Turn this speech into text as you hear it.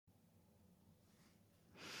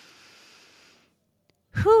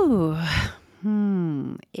Whew.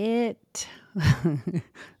 It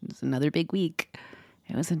was another big week.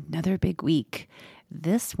 It was another big week.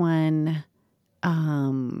 This one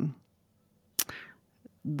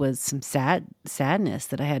was some sadness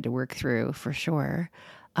that I had to work through for sure.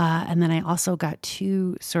 And then I also got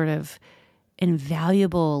two sort of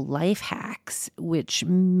invaluable life hacks, which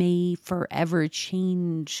may forever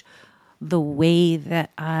change the way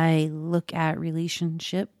that I look at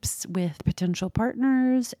relationships with potential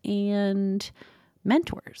partners and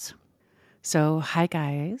mentors. So, hi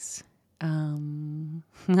guys.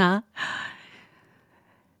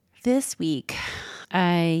 This week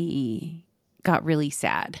I got really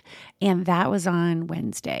sad, and that was on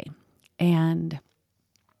Wednesday. And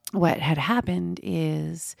what had happened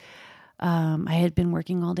is I had been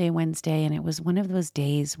working all day Wednesday, and it was one of those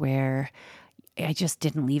days where I just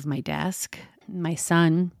didn't leave my desk. My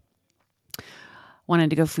son wanted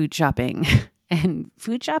to go food shopping, and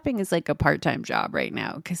food shopping is like a part-time job right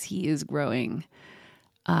now because he is growing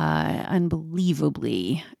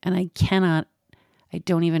unbelievably. And I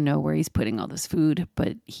don't even know where he's putting all this food,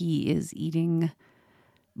 but he is eating.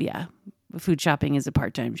 Yeah, food shopping is a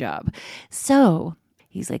part-time job. So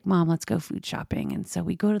he's like, Mom, let's go food shopping. And so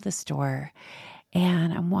we go to the store.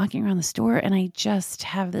 And I'm walking around the store and I just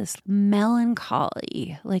have this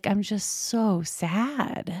melancholy. Like, I'm just so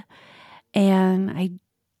sad. And I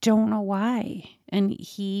don't know why. And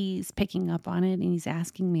he's picking up on it and he's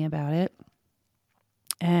asking me about it.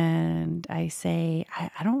 And I say,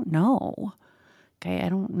 I don't know. Okay, I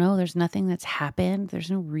don't know. There's nothing that's happened.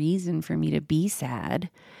 There's no reason for me to be sad.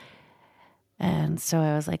 And so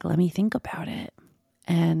I was like, let me think about it.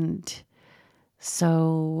 And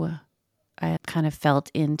so I kind of felt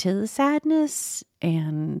into the sadness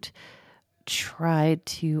and tried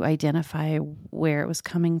to identify where it was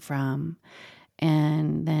coming from.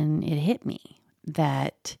 And then it hit me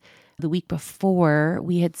that the week before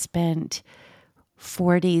we had spent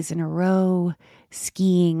 4 days in a row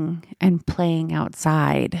skiing and playing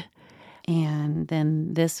outside. And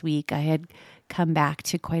then this week I had come back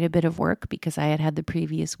to quite a bit of work because I had had the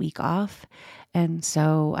previous week off. And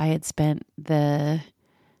so I had spent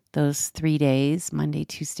those 3 days, Monday,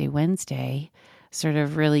 Tuesday, Wednesday, sort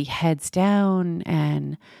of really heads down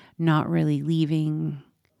and not really leaving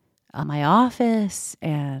my office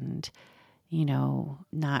and,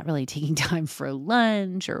 not really taking time for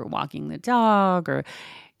lunch or walking the dog or,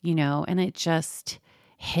 and it just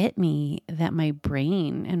hit me that my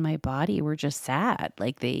brain and my body were just sad.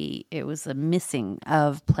 Like it was a missing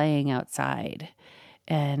of playing outside.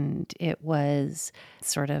 And it was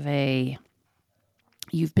sort of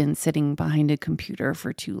you've been sitting behind a computer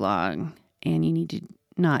for too long and you need to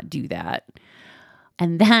not do that.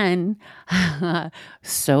 And then,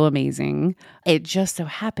 so amazing, it just so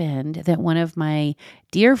happened that one of my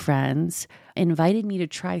dear friends invited me to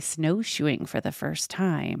try snowshoeing for the first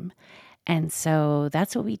time. And so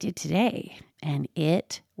that's what we did today. And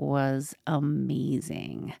it was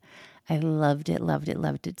amazing. I loved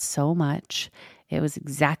it so much. It was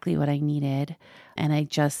exactly what I needed. And I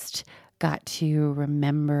just got to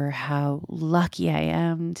remember how lucky I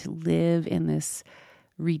am to live in this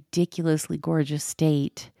ridiculously gorgeous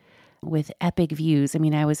state with epic views. I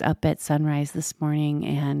mean, I was up at sunrise this morning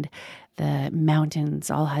and the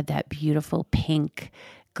mountains all had that beautiful pink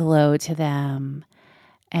glow to them.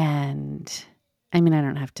 And I mean, I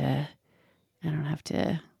don't have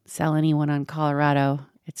to sell anyone on Colorado.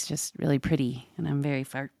 It's just really pretty. And I'm very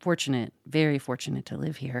fortunate to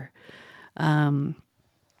live here.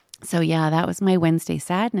 So yeah, that was my Wednesday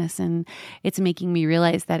sadness. And it's making me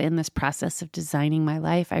realize that in this process of designing my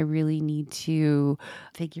life, I really need to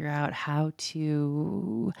figure out how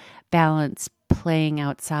to balance playing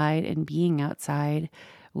outside and being outside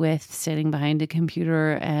with sitting behind a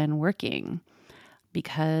computer and working,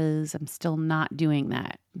 because I'm still not doing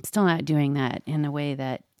that. I'm still not doing that in a way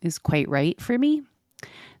that is quite right for me.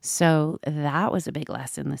 So that was a big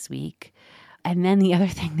lesson this week. And then the other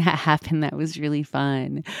thing that happened that was really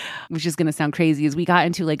fun, which is going to sound crazy, is we got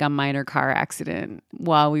into like a minor car accident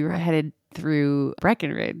while we were headed through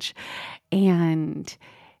Breckenridge. And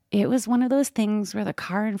it was one of those things where the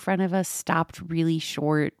car in front of us stopped really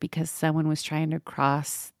short because someone was trying to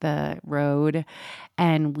cross the road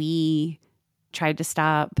and we tried to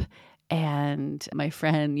stop. And my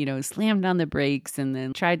friend, slammed on the brakes and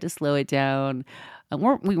then tried to slow it down.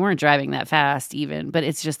 We weren't driving that fast even, but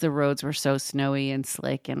it's just the roads were so snowy and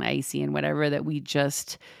slick and icy and whatever that we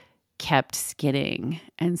just kept skidding.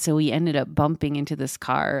 And so we ended up bumping into this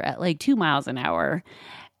car at like 2 miles an hour.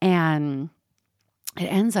 And it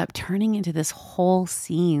ends up turning into this whole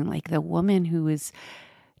scene. Like the woman who was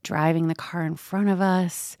driving the car in front of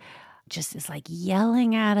us, just is like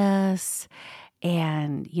yelling at us.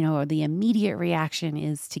 And, the immediate reaction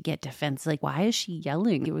is to get defensive. Like, why is she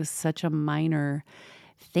yelling? It was such a minor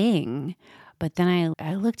thing. But then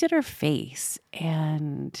I looked at her face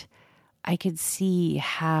and I could see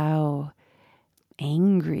how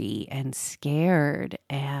angry and scared,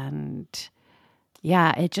 and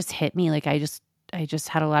yeah, it just hit me. Like I just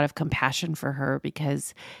had a lot of compassion for her,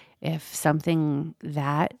 because if something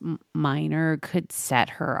that minor could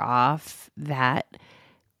set her off that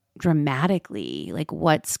dramatically, like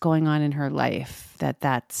what's going on in her life,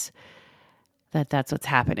 that's what's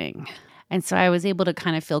happening. And so I was able to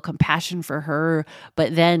kind of feel compassion for her,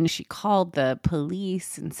 but then she called the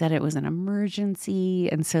police and said it was an emergency.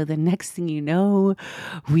 And so the next thing you know,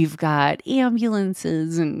 we've got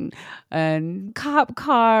ambulances and cop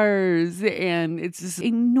cars, and it's this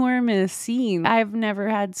enormous scene. I've never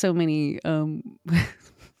had so many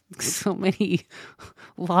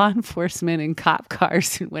law enforcement and cop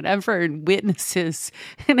cars and whatever, and witnesses.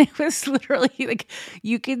 And it was literally like,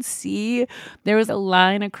 you could see there was a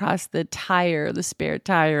line across the spare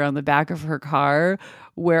tire on the back of her car,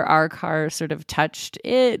 where our car sort of touched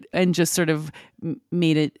it and just sort of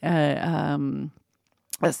made it,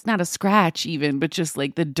 it's not a scratch even, but just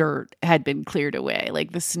like the dirt had been cleared away.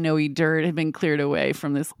 Like the snowy dirt had been cleared away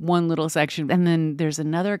from this one little section. And then there's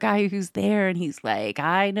another guy who's there, and he's like,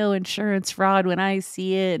 I know insurance fraud when I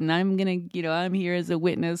see it. And I'm going to, I'm here as a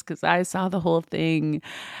witness because I saw the whole thing.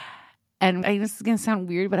 And this is going to sound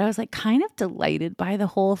weird, but I was like kind of delighted by the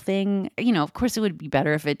whole thing. Of course it would be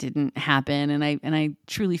better if it didn't happen. And I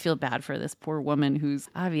truly feel bad for this poor woman who's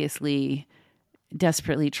obviously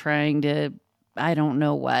desperately trying to, I don't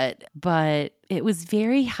know what, but it was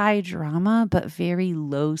very high drama, but very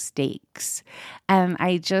low stakes. And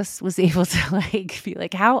I just was able to be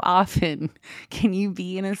like, how often can you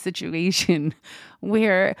be in a situation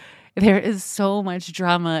where there is so much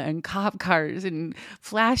drama and cop cars and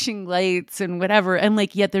flashing lights and whatever, and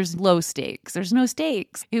yet there's low stakes. There's no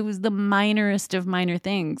stakes. It was the minorest of minor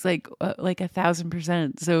things, like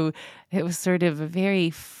 1,000%. So it was sort of a very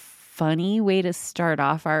funny way to start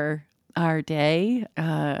off our day.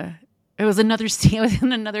 It was another scene. I was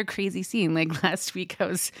in another crazy scene. Like last week, I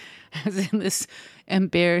was in this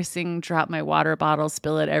embarrassing drop my water bottle,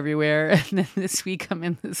 spill it everywhere, and then this week I'm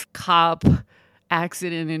in this cop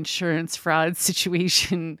accident insurance fraud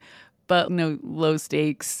situation, but no low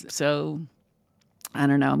stakes. So I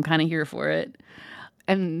don't know. I'm kind of here for it.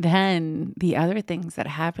 And then the other things that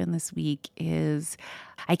happened this week is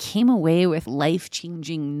I came away with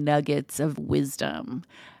life-changing nuggets of wisdom.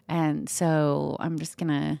 And so I'm just going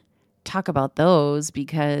to talk about those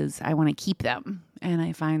because I want to keep them. And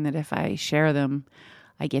I find that if I share them,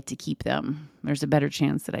 I get to keep them. There's a better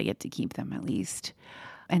chance that I get to keep them at least.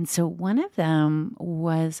 And so one of them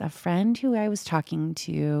was a friend who I was talking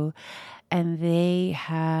to, and they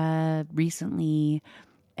had recently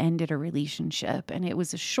ended a relationship, and it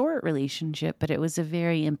was a short relationship, but it was a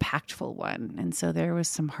very impactful one. And so there was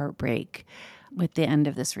some heartbreak with the end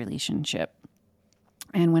of this relationship.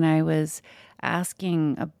 And when I was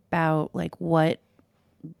asking about what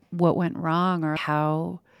went wrong, or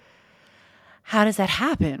how does that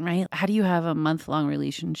happen, right? How do you have a month-long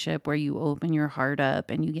relationship where you open your heart up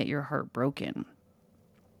and you get your heart broken?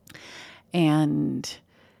 And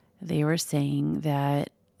they were saying that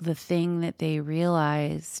the thing that they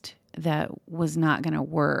realized that was not going to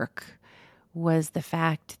work was the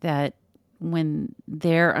fact that when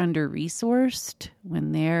they're under-resourced,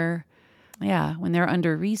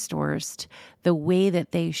 the way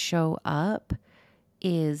that they show up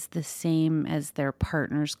is the same as their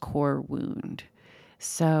partner's core wound.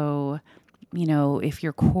 So, if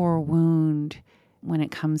your core wound when it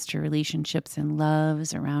comes to relationships and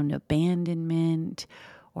loves around abandonment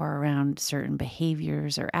or around certain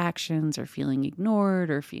behaviors or actions or feeling ignored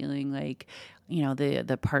or feeling like,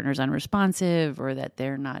 the partner's unresponsive or that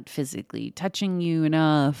they're not physically touching you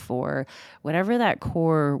enough or whatever that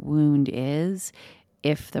core wound is,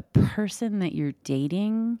 if the person that you're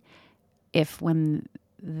dating, when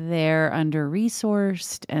they're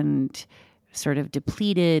under-resourced and sort of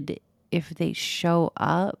depleted, if they show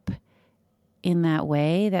up in that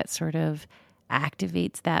way that sort of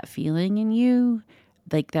activates that feeling in you,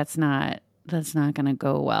 that's not going to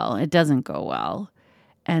go well. It doesn't go well.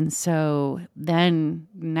 And so then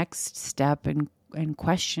next step and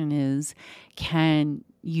question is, can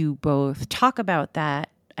you both talk about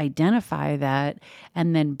that, identify that,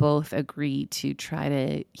 and then both agree to try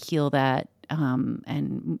to heal that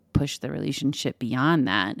and push the relationship beyond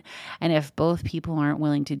that. And if both people aren't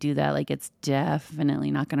willing to do that, like, it's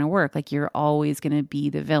definitely not going to work. Like, you're always going to be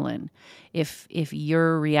the villain. If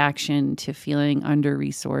your reaction to feeling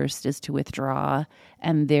under-resourced is to withdraw,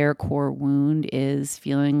 and their core wound is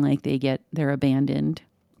feeling like they're abandoned,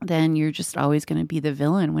 then you're just always going to be the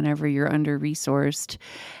villain whenever you're under-resourced.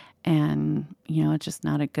 And, it's just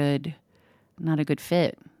not a good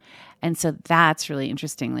fit. And so that's really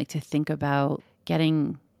interesting, like, to think about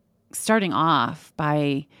starting off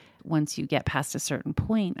by, once you get past a certain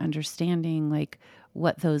point, understanding like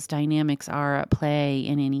what those dynamics are at play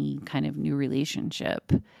in any kind of new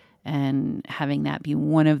relationship, and having that be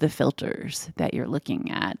one of the filters that you're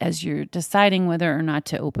looking at as you're deciding whether or not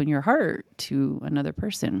to open your heart to another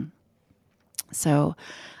person. So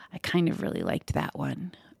I kind of really liked that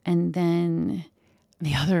one. And then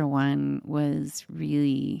the other one was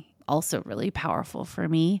also really powerful for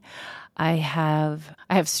me. I have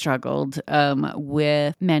struggled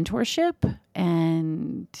with mentorship,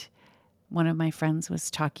 and one of my friends was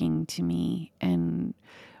talking to me, and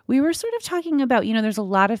we were sort of talking about, there's a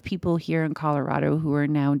lot of people here in Colorado who are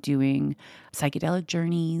now doing psychedelic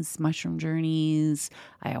journeys, mushroom journeys,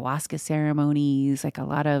 ayahuasca ceremonies, like a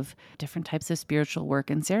lot of different types of spiritual work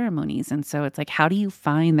and ceremonies. And so it's like, how do you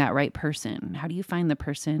find that right person? How do you find the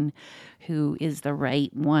person who is the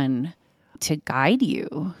right one to guide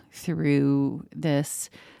you through this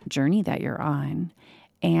journey that you're on?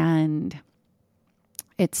 And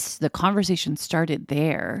the conversation started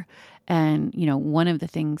there. And, one of the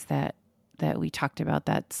things that we talked about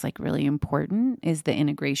that's like really important is the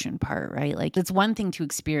integration part, right? Like, it's one thing to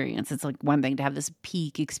experience. It's like one thing to have this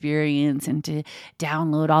peak experience and to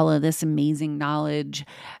download all of this amazing knowledge.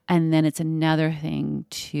 And then it's another thing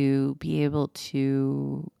to be able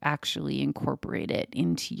to actually incorporate it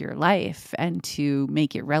into your life and to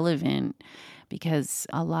make it relevant, because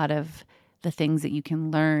a lot of the things that you can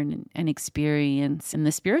learn and experience in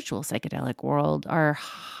the spiritual psychedelic world are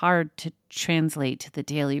hard to translate to the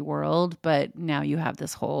daily world, but now you have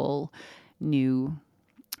this whole new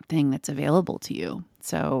thing that's available to you.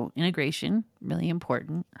 So integration, really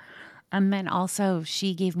important. And then also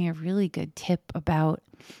she gave me a really good tip about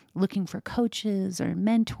looking for coaches or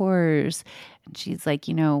mentors. And she's like,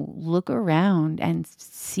 look around and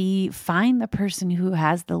find the person who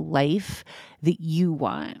has the life that you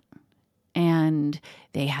want. And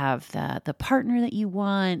they have the partner that you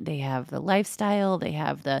want, they have the lifestyle, they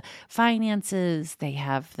have the finances, they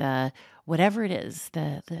have the whatever it is,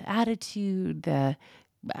 the attitude, the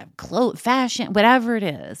fashion, whatever it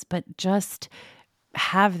is, but just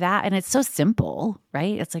have that. And it's so simple,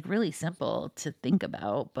 right? It's like really simple to think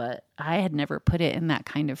about, but I had never put it in that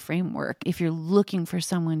kind of framework. If you're looking for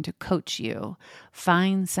someone to coach you,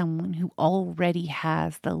 find someone who already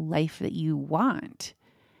has the life that you want.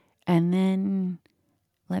 And then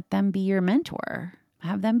let them be your mentor,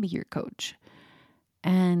 have them be your coach.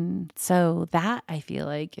 And so that, I feel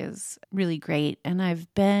like, is really great. And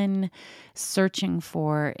I've been searching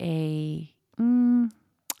for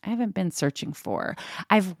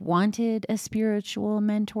I've wanted a spiritual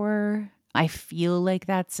mentor. I feel like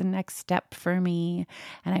that's the next step for me.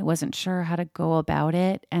 And I wasn't sure how to go about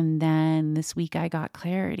it. And then this week I got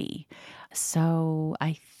clarity. So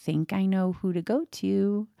I think I know who to go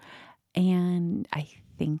to. And I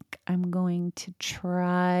think I'm going to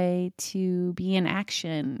try to be in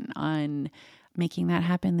action on making that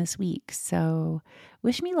happen this week. So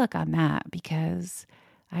wish me luck on that, because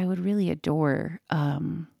I would really adore a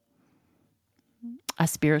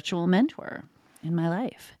spiritual mentor in my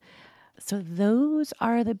life. So those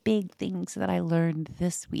are the big things that I learned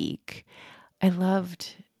this week. I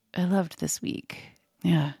loved this week.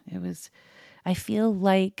 Yeah, I feel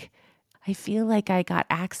like I got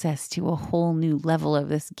access to a whole new level of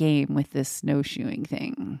this game with this snowshoeing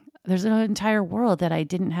thing. There's an entire world that I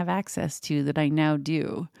didn't have access to that I now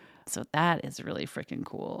do. So that is really freaking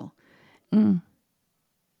cool.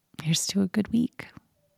 Here's to a good week.